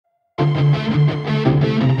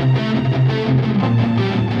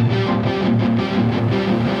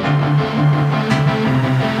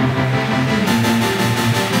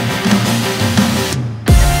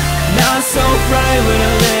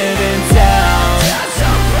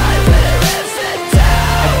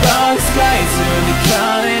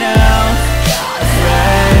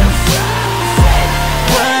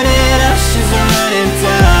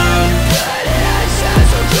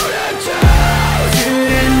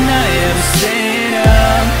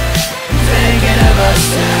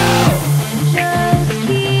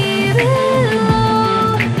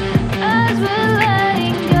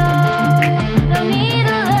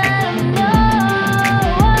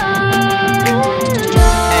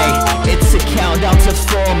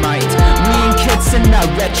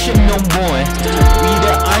No more. We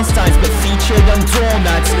the Einsteins but featured on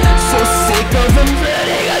doormats. So sick of them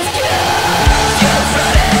letting us go. Just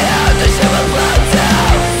running out, the ship will blow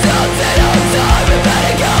down. Don't take no time, we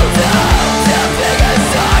better go down. Just pick a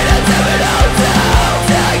side and tell it all down.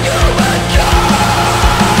 Tell humankind.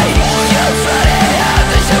 Just running out,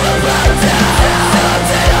 the ship will blow down. Don't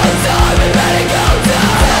take no time, we better go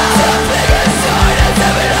down. Just pick a side and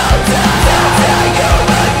tell it all down. Tell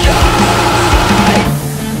humankind.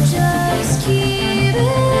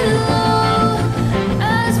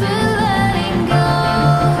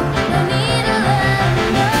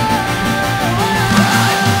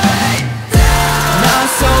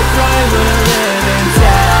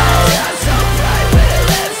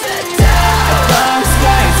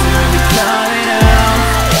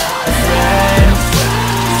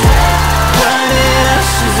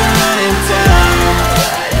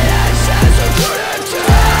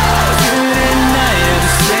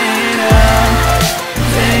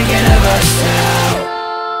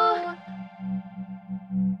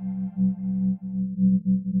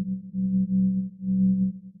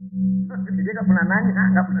 Dia nggak pernah nanya,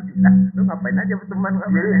 nggak pernah bilang, lu ngapain aja berteman.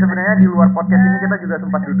 Jadi sebenarnya di luar podcast ini kita juga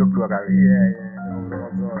sempat duduk 2 kali. Iya.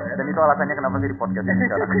 Ngobrol-ngobrol. Dan itu alasannya kenapa sih di podcast ini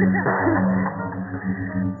sekarang.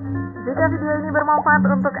 Jika video ini bermanfaat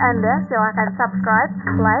untuk Anda, silakan subscribe,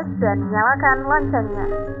 like, dan nyalakan loncengnya.